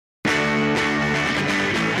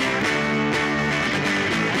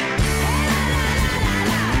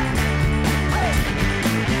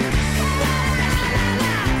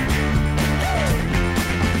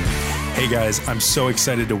guys, I'm so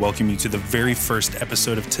excited to welcome you to the very first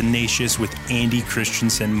episode of Tenacious with Andy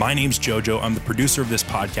Christensen. My name's Jojo. I'm the producer of this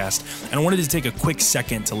podcast, and I wanted to take a quick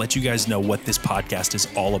second to let you guys know what this podcast is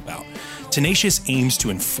all about. Tenacious aims to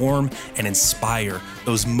inform and inspire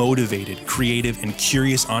those motivated, creative, and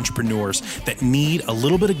curious entrepreneurs that need a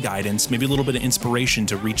little bit of guidance, maybe a little bit of inspiration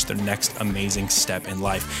to reach their next amazing step in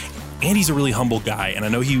life. Andy's a really humble guy, and I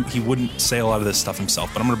know he wouldn't say a lot of this stuff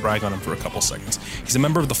himself, but I'm going to brag on him for a couple seconds. He's a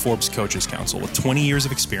member of the Forbes Coaches Council with 20 years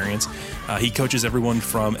of experience. He coaches everyone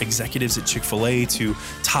from executives at Chick-fil-A to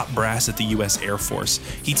top brass at the U.S. Air Force.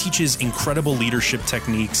 He teaches incredible leadership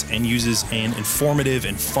techniques and uses an informative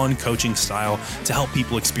and fun coaching style to help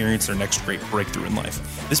people experience their next great breakthrough in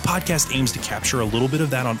life. This podcast aims to capture a little bit of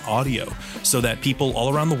that on audio so that people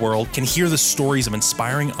all around the world can hear the stories of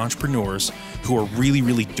inspiring entrepreneurs who are really,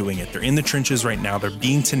 really doing it. They're in the trenches right now. They're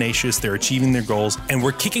being tenacious. They're achieving their goals. And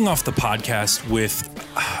we're kicking off the podcast with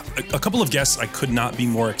a couple of guests I could not be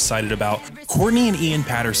more excited about. Courtney and Ian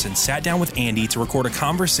Patterson sat down with Andy to record a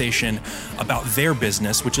conversation about their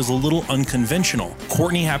business, which is a little unconventional.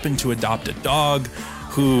 Courtney happened to adopt a dog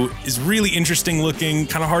who is really interesting looking,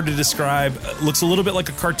 kind of hard to describe, looks a little bit like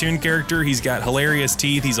a cartoon character. He's got hilarious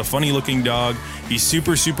teeth. He's a funny looking dog. He's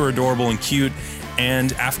super, super adorable and cute.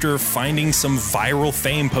 And after finding some viral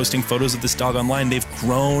fame, posting photos of this dog online, they've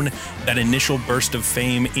grown that initial burst of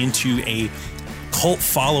fame into a cult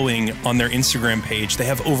following on their Instagram page. They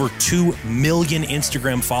have over 2 million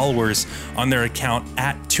Instagram followers on their account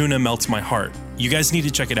at Tuna Melts My Heart. You guys need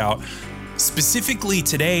to check it out. Specifically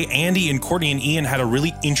today, Andy and Courtney and Ian had a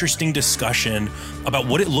really interesting discussion about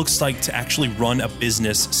what it looks like to actually run a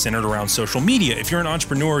business centered around social media. If you're an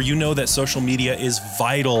entrepreneur, you know that social media is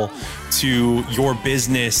vital to your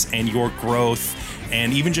business and your growth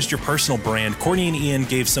and even just your personal brand. Courtney and Ian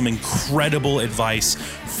gave some incredible advice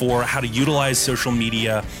for how to utilize social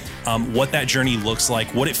media, what that journey looks like,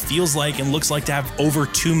 what it feels like and looks like to have over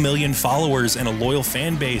 2 million followers and a loyal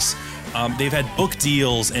fan base. They've had book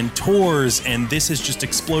deals and tours, and this has just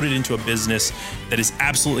exploded into a business that is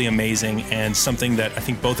absolutely amazing and something that I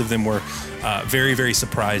think both of them were very, very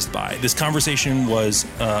surprised by. This conversation was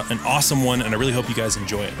an awesome one, and I really hope you guys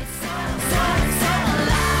enjoy it.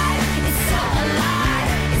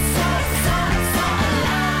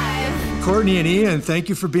 Courtney and Ian, thank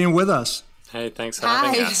you for being with us. Hey, thanks for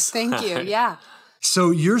having us. Thank you. Yeah.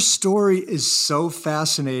 So your story is so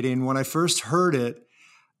fascinating. When I first heard it,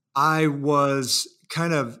 I was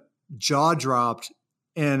kind of jaw-dropped,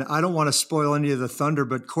 and I don't want to spoil any of the thunder,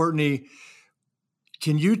 but Courtney,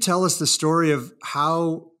 can you tell us the story of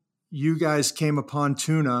how you guys came upon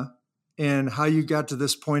Tuna and how you got to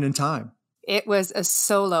this point in time? It was a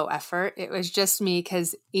solo effort. It was just me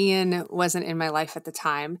because Ian wasn't in my life at the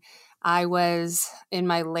time. I was in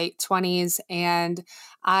my late 20s, and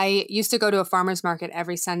I used to go to a farmer's market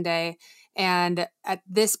every Sunday. And at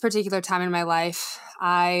this particular time in my life,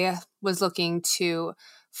 I was looking to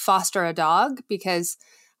foster a dog because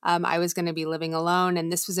I was going to be living alone.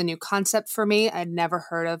 And this was a new concept for me. I'd never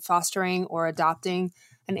heard of fostering or adopting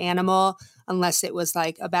an animal unless it was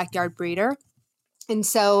like a backyard breeder. And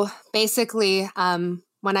so basically,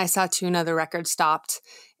 when I saw Tuna, the record stopped,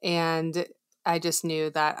 and I just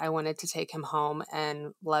knew that I wanted to take him home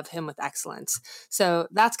and love him with excellence. So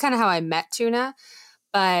that's kind of how I met Tuna.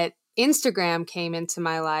 But Instagram came into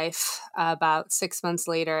my life about 6 months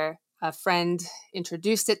later. A friend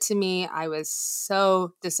introduced it to me. I was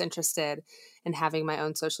so disinterested in having my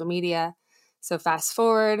own social media. So fast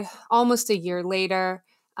forward almost a year later,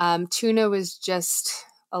 Tuna was just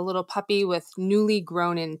a little puppy with newly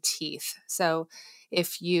grown in teeth. So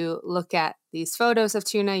if you look at these photos of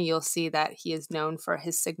Tuna, you'll see that he is known for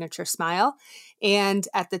his signature smile. And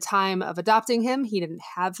at the time of adopting him, he didn't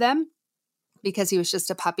have them because he was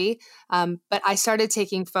just a puppy. But I started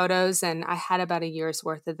taking photos, and I had about a year's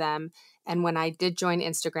worth of them. And when I did join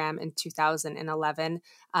Instagram in 2011,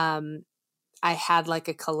 I had like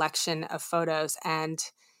a collection of photos, and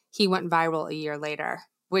he went viral a year later,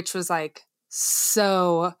 which was like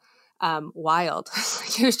so wild.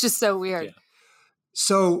 It was just so weird. Yeah.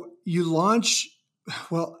 So you launch,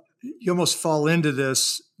 well, you almost fall into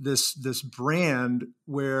this brand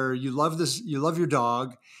where you love your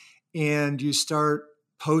dog, and you start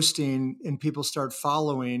posting and people start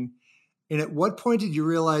following. And at what point did you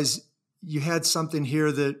realize you had something here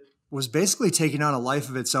that was basically taking on a life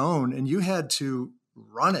of its own and you had to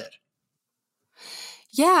run it?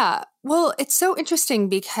 Yeah. Well, it's so interesting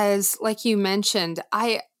because like you mentioned,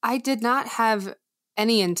 I did not have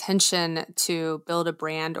any intention to build a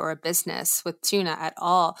brand or a business with tuna at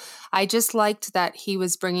all. I just liked that he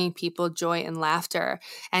was bringing people joy and laughter.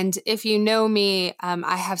 And if you know me,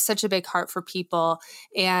 I have such a big heart for people.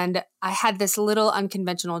 And I had this little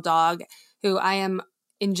unconventional dog who I am,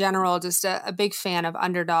 in general, just a big fan of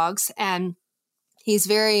underdogs. And he's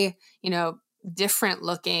very, different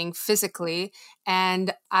looking physically.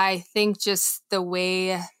 And I think just the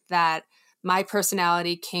way that my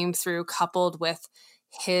personality came through, coupled with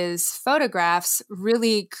his photographs,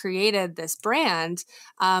 really created this brand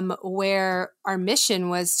where our mission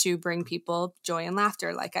was to bring people joy and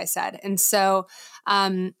laughter, like I said. And so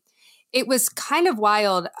it was kind of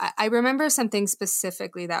wild. I remember something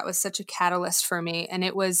specifically that was such a catalyst for me. And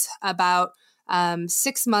it was about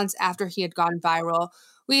 6 months after he had gone viral.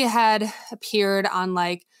 We had appeared on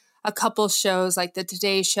like a couple shows like the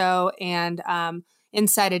Today Show and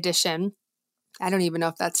Inside Edition. I don't even know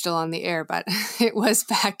if that's still on the air, but it was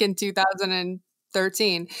back in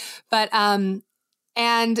 2013. But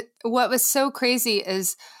and what was so crazy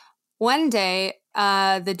is one day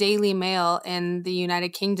the Daily Mail in the United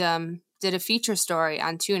Kingdom did a feature story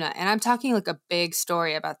on tuna. And I'm talking like a big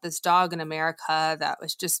story about this dog in America that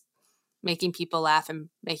was just making people laugh and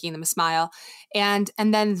making them smile. And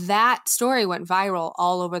then that story went viral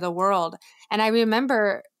all over the world. And I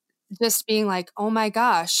remember just being like, oh my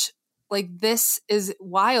gosh, like this is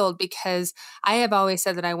wild, because I have always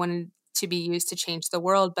said that I wanted to be used to change the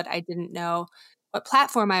world, but I didn't know what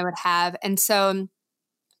platform I would have. And so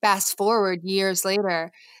fast forward years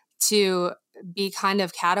later to be kind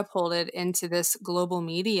of catapulted into this global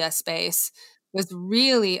media space was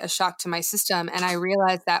really a shock to my system. And I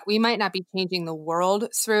realized that we might not be changing the world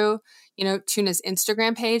through, Tuna's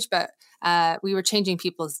Instagram page, but we were changing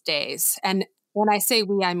people's days. And when I say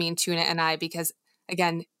we, I mean Tuna and I, because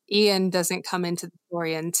again, Ian doesn't come into the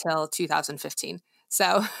story until 2015.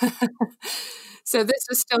 So, so this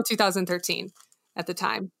was still 2013 at the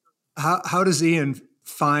time. How does Ian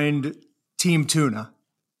find Team Tuna?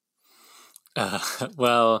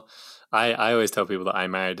 Well, I always tell people that I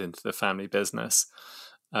married into the family business.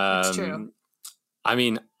 That's true. I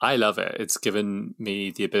mean, I love it. It's given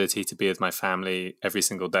me the ability to be with my family every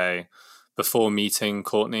single day. Before meeting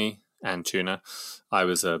Courtney and Tuna, I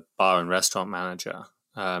was a bar and restaurant manager,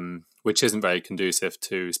 which isn't very conducive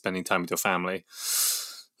to spending time with your family.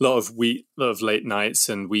 A lot of late nights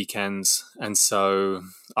and weekends. And so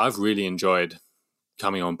I've really enjoyed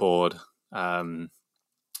coming on board.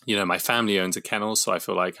 My family owns a kennel, so I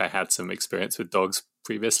feel like I had some experience with dogs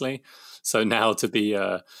previously. So now to be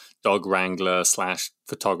a dog wrangler /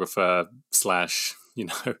 photographer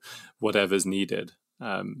 / whatever's needed,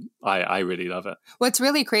 I really love it. What's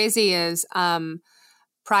really crazy is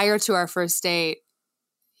prior to our first date,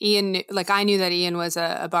 Ian, I knew that Ian was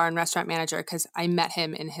a bar and restaurant manager because I met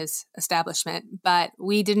him in his establishment, but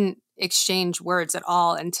we didn't exchange words at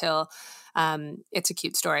all until it's a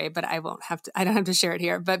cute story, but I don't have to share it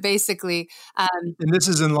here. But basically, and this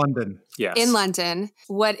is in London. Yes. In London.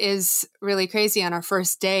 What is really crazy, on our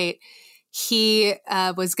first date, he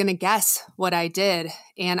was going to guess what I did.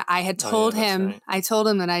 And I had told him, right. I told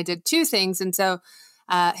him that I did two things. And so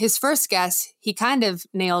his first guess, he kind of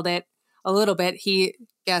nailed it a little bit. He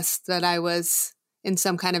guessed that I was in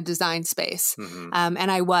some kind of design space. Mm-hmm. And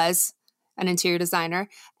I was an interior designer.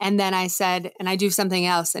 And then I said, and I do something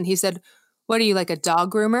else. And he said, what are you, like a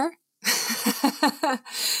dog groomer?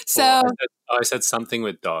 So I said something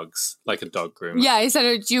with dogs, like a dog groomer. Yeah, he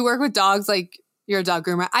said, do you work with dogs? Like you're a dog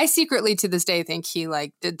groomer. I secretly to this day think he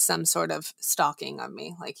did some sort of stalking of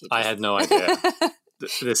me. I had no idea.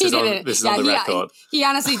 This is on the record. He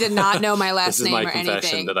honestly did not know my last name or anything. This is my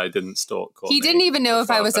confession that I didn't stalk Courtney. He didn't even know if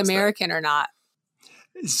I was American or not.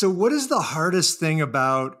 So what is the hardest thing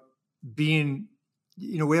about being,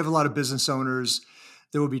 we have a lot of business owners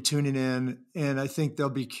that will be tuning in, and I think they'll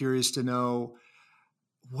be curious to know,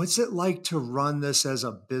 what's it like to run this as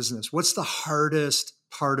a business? What's the hardest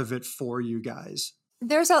part of it for you guys?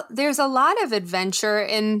 There's a lot of adventure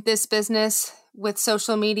in this business with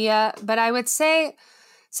social media, but I would say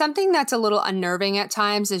something that's a little unnerving at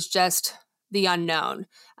times is just the unknown.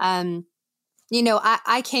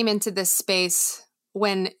 I came into this space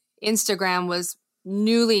when Instagram was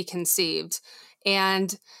newly conceived,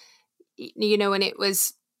 and when it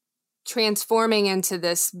was transforming into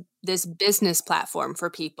this business platform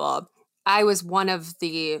for people. I was one of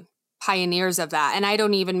the pioneers of that. And I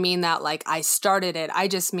don't even mean that like I started it. I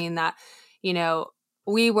just mean that,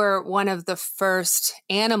 we were one of the first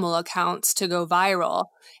animal accounts to go viral.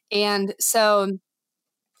 And so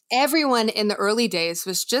everyone in the early days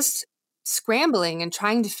was just scrambling and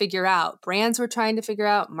trying to figure out. Brands were trying to figure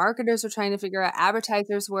out, marketers were trying to figure out,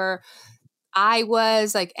 advertisers were. I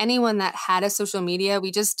was like anyone that had a social media,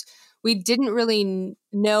 we didn't really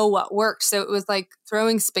know what worked. So it was like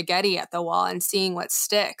throwing spaghetti at the wall and seeing what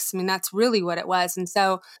sticks. I mean, that's really what it was. And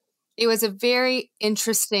so it was a very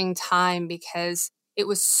interesting time because it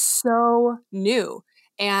was so new.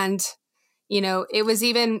 And, it was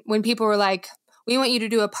even when people were like, we want you to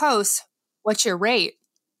do a post, what's your rate?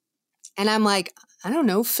 And I'm like, I don't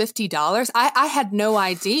know, $50. I had no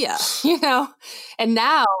idea, and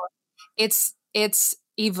now it's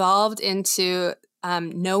evolved into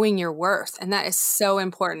knowing your worth. And that is so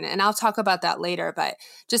important. And I'll talk about that later, but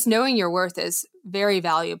just knowing your worth is very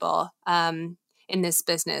valuable in this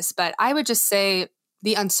business. But I would just say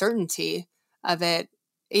the uncertainty of it,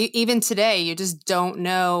 even today, you just don't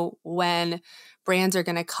know when brands are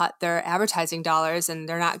going to cut their advertising dollars and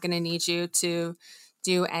they're not going to need you to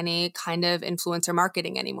do any kind of influencer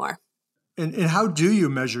marketing anymore. And how do you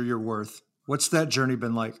measure your worth? What's that journey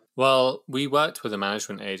been like? Well, we worked with a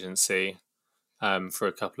management agency for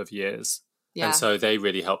a couple of years. Yeah. And so they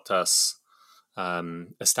really helped us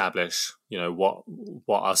establish, what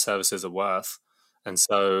our services are worth. And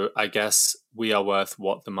so I guess we are worth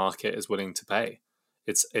what the market is willing to pay.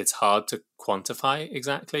 It's hard to quantify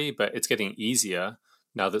exactly, but it's getting easier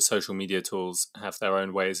now that social media tools have their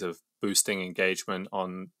own ways of boosting engagement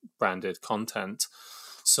on branded content.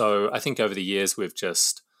 So I think over the years, we've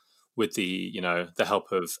just, with the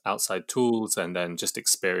help of outside tools and then just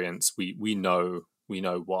experience, we know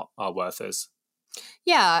what our worth is.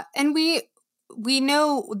 Yeah, and we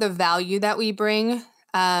know the value that we bring.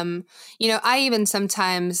 I even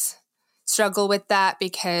sometimes struggle with that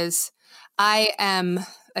because I am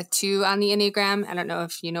a 2 on the Enneagram. I don't know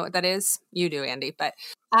if you know what that is. You do, Andy, but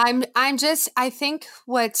I think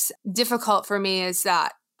what's difficult for me is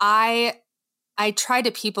that I try to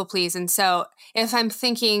people please. And so if I'm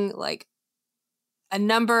thinking like a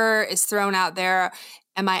number is thrown out there,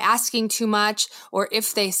 am I asking too much? Or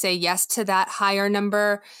if they say yes to that higher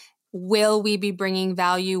number, will we be bringing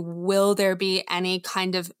value? Will there be any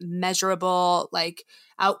kind of measurable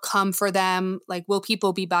outcome for them? Will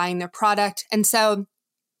people be buying their product? And so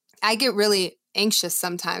I get really anxious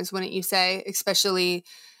sometimes, wouldn't you say, especially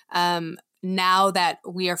now that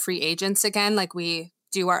we are free agents again, we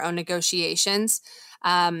do our own negotiations.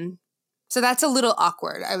 So that's a little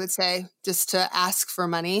awkward, I would say, just to ask for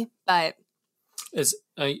money. But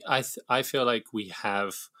I feel like we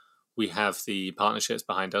have the partnerships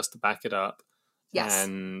behind us to back it up. Yes.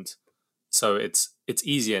 And so it's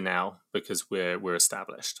easier now because we're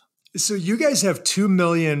established. So you guys have 2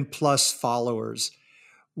 million plus followers.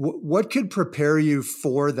 What could prepare you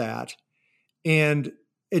for that? And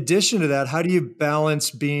addition to that, how do you balance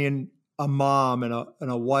being a mom and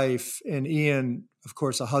a wife, and Ian, of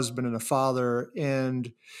course, a husband and a father,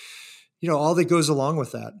 and all that goes along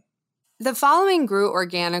with that? The following grew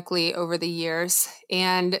organically over the years,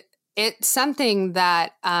 and it's something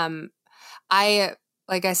that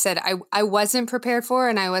like I said, I wasn't prepared for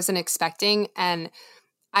and I wasn't expecting, and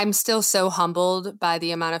I'm still so humbled by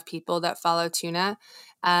the amount of people that follow Tuna.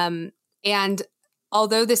 And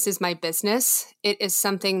although this is my business, it is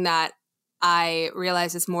something that I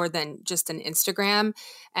realize is more than just an Instagram,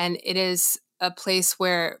 and it is a place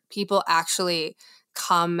where people actually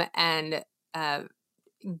come and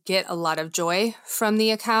get a lot of joy from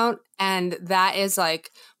the account. And that is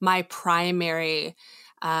my primary,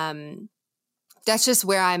 that's just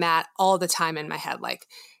where I'm at all the time in my head.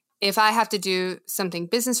 If I have to do something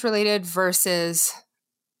business related versus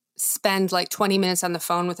spend 20 minutes on the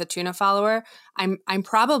phone with a Tuna follower, I'm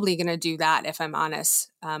probably going to do that, if I'm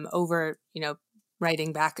honest, over,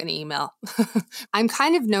 writing back an email. I'm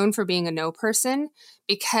kind of known for being a no person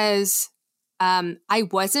because I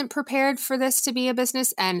wasn't prepared for this to be a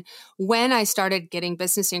business. And when I started getting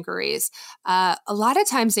business inquiries, a lot of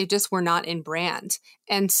times they just were not in brand.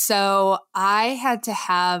 And so I had to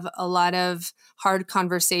have a lot of hard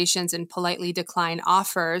conversations and politely decline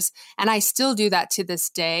offers. And I still do that to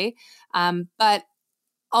this day. But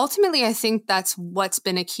ultimately, I think that's what's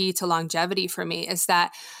been a key to longevity for me, is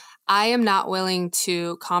that I am not willing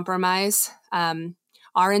to compromise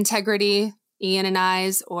our integrity, Ian and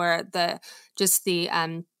I's, or the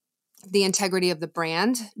integrity of the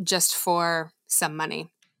brand just for some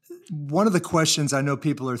money. One of the questions I know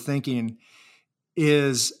people are thinking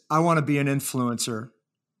is, I want to be an influencer,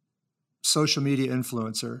 social media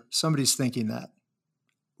influencer. Somebody's thinking that.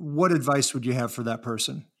 What advice would you have for that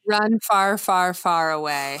person? Run far, far, far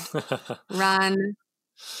away. Run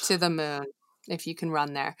to the moon if you can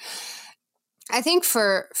run there. I think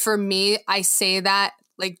for me, I say that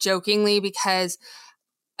like jokingly, because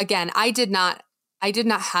again, I did not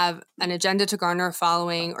have an agenda to garner a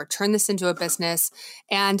following or turn this into a business.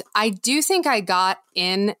 And I do think I got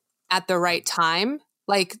in at the right time.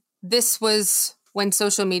 Like, this was when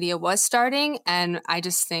social media was starting. And I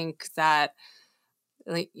just think that,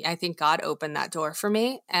 like, I think God opened that door for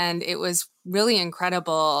me. And it was really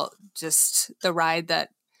incredible, just the ride that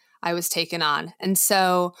I was taken on. And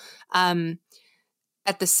so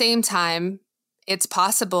at the same time, it's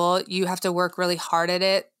possible you have to work really hard at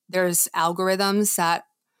it. There's algorithms that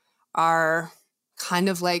are kind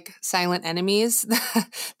of like silent enemies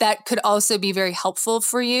that could also be very helpful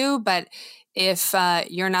for you. But if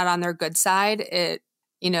you're not on their good side,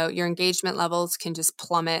 your engagement levels can just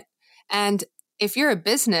plummet. And if you're a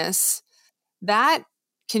business, that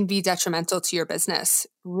can be detrimental to your business,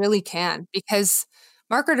 really can, because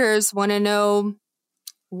marketers want to know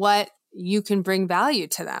what you can bring value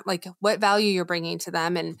to them, like what value you're bringing to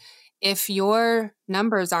them. And if your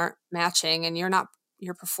numbers aren't matching and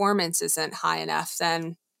your performance isn't high enough,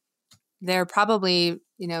 then they're probably,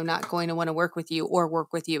 not going to want to work with you or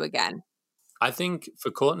work with you again. I think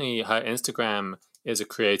for Courtney, her Instagram is a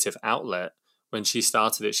creative outlet. When she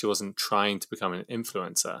started it, she wasn't trying to become an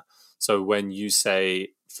influencer. So when you say,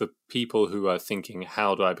 for people who are thinking,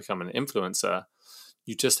 how do I become an influencer?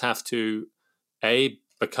 You just have to,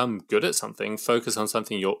 become good at something, focus on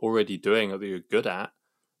something you're already doing or that you're good at,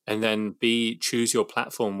 and then B, choose your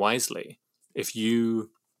platform wisely. If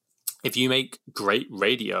you make great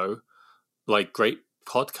radio, like great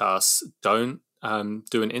podcasts, don't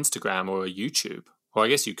do an Instagram or a YouTube. Or I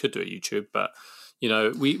guess you could do a YouTube, but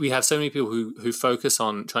we have so many people who focus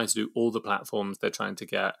on trying to do all the platforms. They're trying to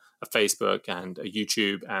get a Facebook and a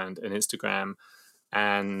YouTube and an Instagram.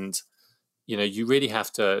 And, you really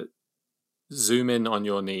have to zoom in on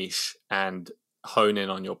your niche and hone in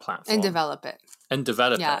on your platform. And develop it.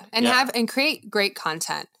 Yeah. And create great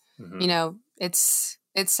content. Mm-hmm. It's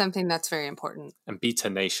something that's very important. And be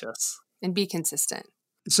tenacious. And be consistent.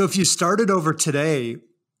 So if you started over today,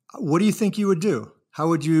 what do you think you would do? How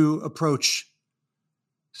would you approach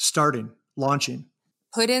launching?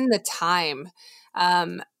 Put in the time,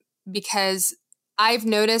 because I've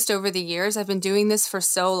noticed over the years, I've been doing this for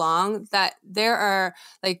so long, that there are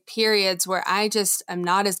like periods where I just am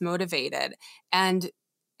not as motivated, and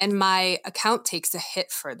my account takes a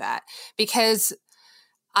hit for that, because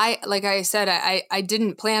like I said, I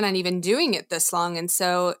didn't plan on even doing it this long. And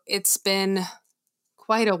so it's been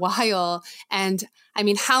quite a while. And I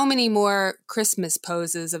mean, how many more Christmas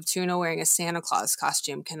poses of Tuna wearing a Santa Claus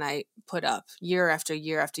costume can I put up year after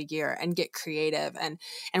year after year and get creative? And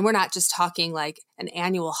we're not just talking like an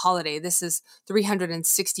annual holiday. This is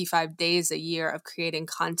 365 days a year of creating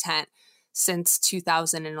content since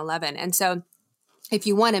 2011. And so if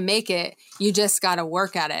you want to make it, you just got to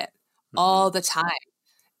work at it all the time.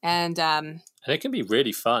 And it can be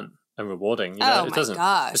really fun and rewarding.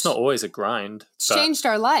 Gosh. It's not always a grind. It's changed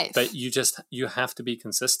our life. But you have to be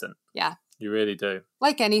consistent. Yeah. You really do.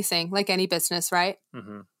 Like anything, like any business, right?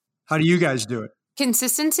 Mm-hmm. How do you guys do it?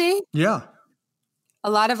 Consistency? Yeah. A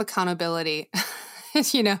lot of accountability.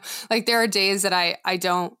 Like there are days that I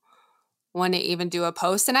don't want to even do a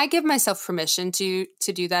post, and I give myself permission to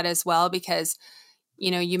do that as well, because,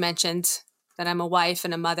 you mentioned that I'm a wife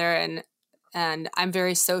and a mother, and I'm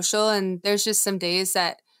very social, and there's just some days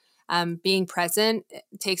that being present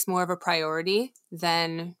takes more of a priority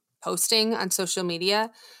than posting on social media.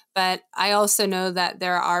 But I also know that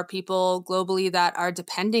there are people globally that are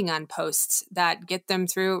depending on posts that get them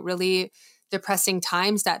through really depressing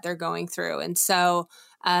times that they're going through. And so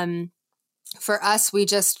for us, we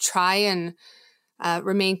just try and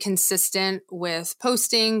remain consistent with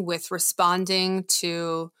posting, with responding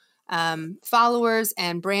to followers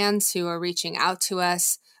and brands who are reaching out to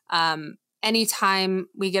us. Anytime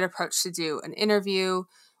we get approached to do an interview,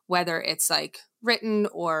 whether it's like written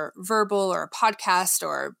or verbal or a podcast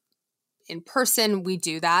or in person, we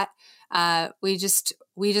do that. We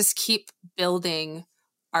just keep building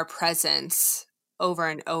our presence over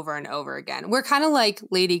and over and over again. We're kind of like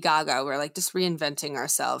Lady Gaga. We're like just reinventing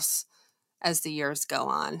ourselves as the years go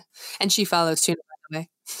on. And she follows Tuna, by the way.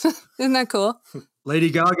 Isn't that cool? Lady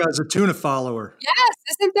Gaga is a Tuna follower. Yes.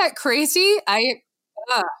 Isn't that crazy?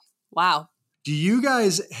 Wow. Do you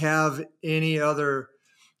guys have any other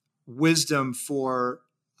wisdom for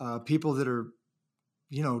people that are,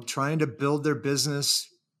 trying to build their business,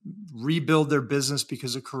 rebuild their business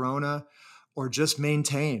because of Corona, or just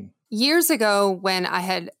maintain? Years ago, when I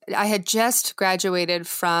had just graduated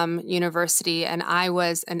from university, and I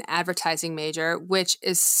was an advertising major, which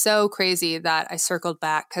is so crazy that I circled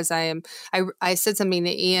back, because I said something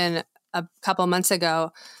to Ian a couple months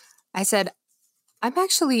ago, I said, I'm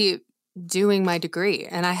actually doing my degree.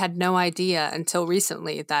 And I had no idea until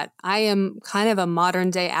recently that I am kind of a modern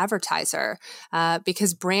day advertiser,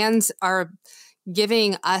 because brands are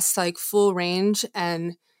giving us like full range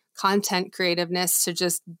and content creativeness to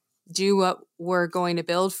just do what we're going to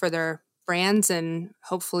build for their brands and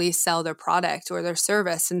hopefully sell their product or their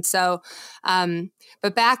service. And so,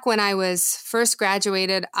 but back when I was first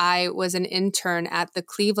graduated, I was an intern at the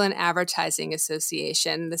Cleveland Advertising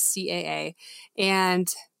Association, the CAA. And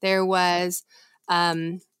there was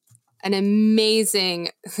an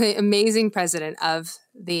amazing president of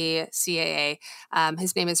the CAA.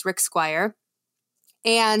 His name is Rick Squire.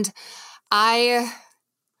 And I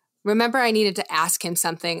remember I needed to ask him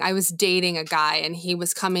something. I was dating a guy and he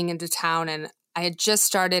was coming into town and I had just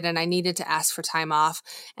started and I needed to ask for time off.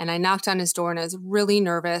 And I knocked on his door and I was really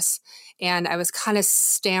nervous and I was kind of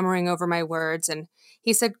stammering over my words. And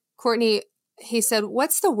he said, Courtney, he said,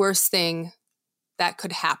 what's the worst thing that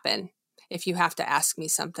could happen if you have to ask me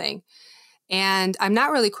something? And I'm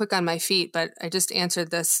not really quick on my feet, but I just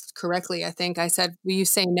answered this correctly. I think I said, will you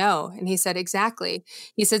say no? And he said, exactly.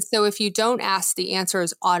 He said, so if you don't ask, the answer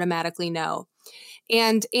is automatically no.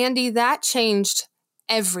 And Andy, that changed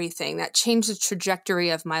everything. That changed the trajectory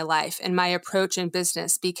of my life and my approach in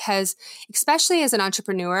business, because especially as an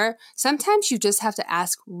entrepreneur, sometimes you just have to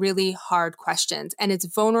ask really hard questions and it's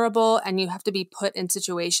vulnerable and you have to be put in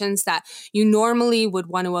situations that you normally would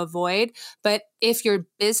want to avoid. But if your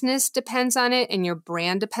business depends on it and your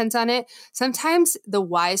brand depends on it, sometimes the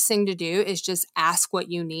wise thing to do is just ask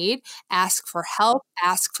what you need, ask for help,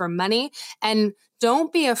 ask for money, and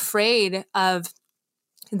don't be afraid of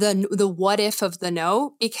the what if of the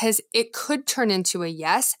no, because it could turn into a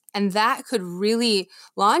yes. And that could really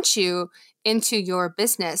launch you into your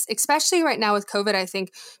business, especially right now with COVID. I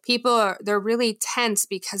think people they're really tense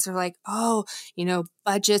because they're like, oh,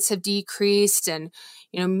 budgets have decreased and,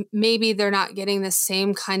 maybe they're not getting the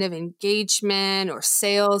same kind of engagement or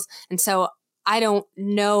sales. And so I don't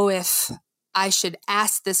know if I should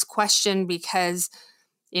ask this question because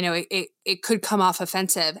it could come off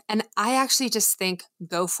offensive. And I actually just think,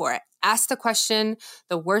 go for it. Ask the question.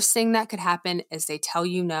 The worst thing that could happen is they tell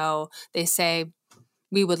you no. They say,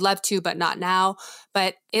 we would love to, but not now.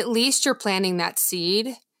 But at least you're planting that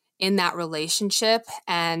seed in that relationship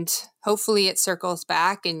and hopefully it circles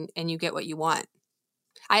back and you get what you want.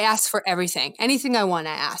 I ask for everything. Anything I want,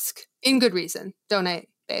 I ask. In good reason. Don't I,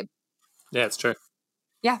 babe? Yeah, it's true.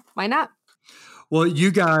 Yeah, why not? Well,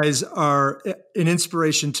 you guys are an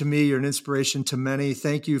inspiration to me. You're an inspiration to many.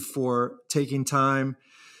 Thank you for taking time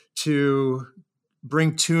to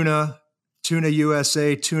bring Tuna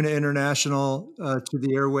USA, Tuna International to the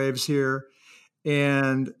airwaves here.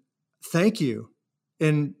 And thank you.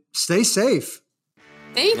 And stay safe.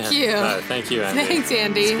 Thank you. Thank you, Andy. Thanks,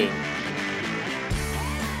 Andy.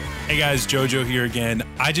 Hey guys, JoJo here again.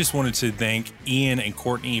 I just wanted to thank Ian and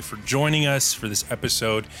Courtney for joining us for this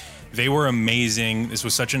episode. They were amazing. This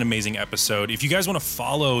was such an amazing episode. If you guys want to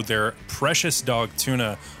follow their precious dog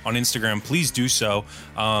Tuna on Instagram, please do so.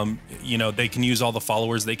 They can use all the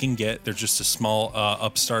followers they can get. They're just a small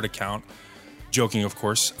upstart account. Joking, of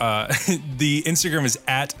course. The Instagram is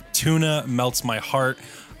at Tuna Melts My Heart.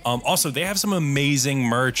 Also, they have some amazing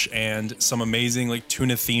merch and some amazing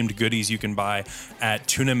tuna themed goodies you can buy at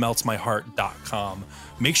tunameltsmyheart.com.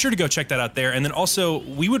 Make sure to go check that out there. And then also,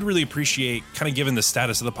 we would really appreciate, kind of given the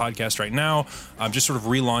status of the podcast right now, just sort of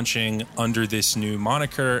relaunching under this new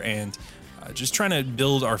moniker and just trying to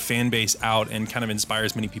build our fan base out and kind of inspire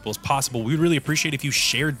as many people as possible. We would really appreciate if you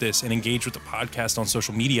shared this and engaged with the podcast on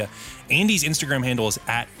social media. Andy's Instagram handle is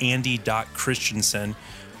at andy.christensen.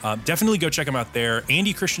 Definitely go check them out there.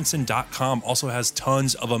 AndyChristensen.com also has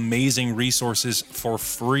tons of amazing resources for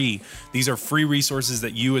free. These are free resources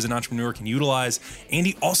that you as an entrepreneur can utilize.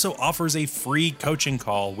 Andy also offers a free coaching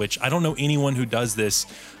call, which I don't know anyone who does this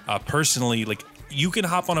personally. You can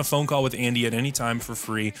hop on a phone call with Andy at any time for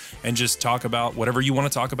free and just talk about whatever you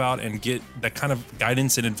want to talk about and get the kind of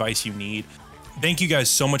guidance and advice you need. Thank you guys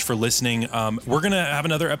so much for listening. We're going to have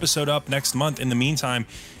another episode up next month. In the meantime,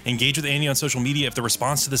 engage with Andy on social media. If the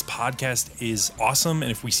response to this podcast is awesome, and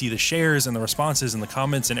if we see the shares and the responses and the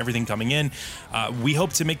comments and everything coming in, we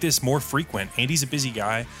hope to make this more frequent. Andy's a busy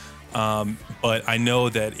guy, but I know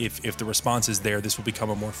that if the response is there, this will become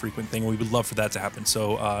a more frequent thing. We would love for that to happen.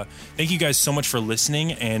 So thank you guys so much for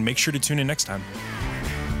listening, and make sure to tune in next time.